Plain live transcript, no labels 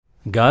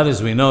God,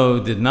 as we know,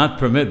 did not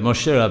permit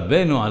Moshe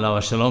Rabbenu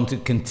alav shalom to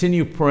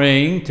continue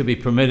praying to be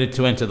permitted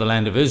to enter the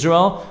land of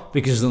Israel,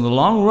 because in the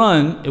long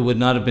run, it would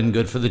not have been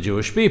good for the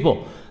Jewish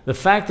people. The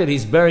fact that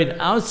he's buried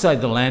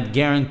outside the land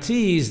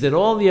guarantees that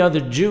all the other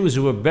Jews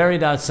who were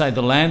buried outside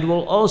the land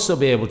will also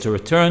be able to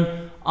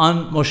return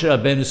on Moshe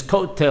Rabbeinu's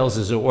coattails,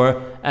 as it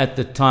were, at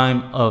the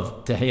time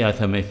of Tehiyat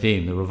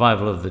HaMetim, the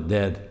revival of the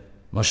dead.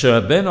 Moshe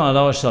Rabbenu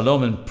alav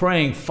shalom, in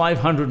praying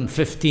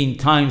 515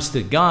 times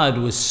to God,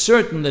 was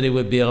certain that he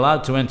would be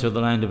allowed to enter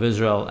the land of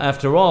Israel.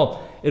 After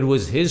all, it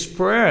was his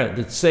prayer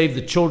that saved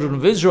the children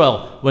of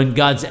Israel when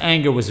God's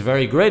anger was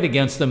very great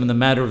against them in the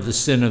matter of the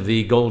sin of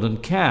the golden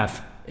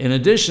calf. In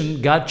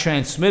addition, God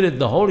transmitted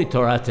the Holy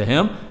Torah to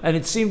him, and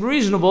it seemed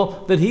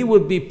reasonable that he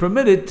would be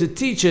permitted to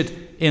teach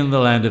it in the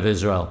land of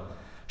Israel.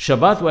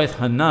 Shabbat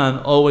WaEth-hannan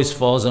always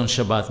falls on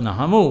Shabbat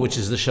Nahamu, which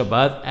is the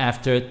Shabbat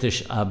after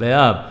Tisha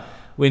B'Av.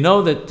 We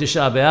know that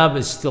Tisha B'Av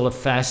is still a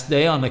fast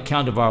day on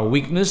account of our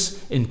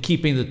weakness in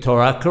keeping the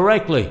Torah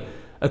correctly.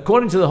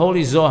 According to the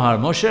Holy Zohar,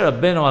 Moshe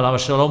Rabbenu alav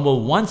shalom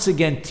will once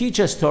again teach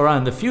us Torah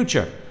in the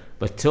future.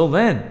 But till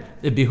then,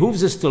 it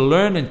behooves us to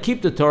learn and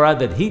keep the Torah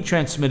that he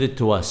transmitted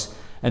to us.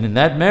 And in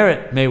that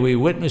merit, may we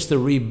witness the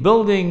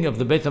rebuilding of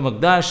the Beit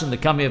HaMikdash and the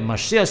coming of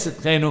Mashiach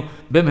Tzidkenu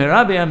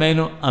b'mehera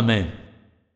b'yameinu. Amen.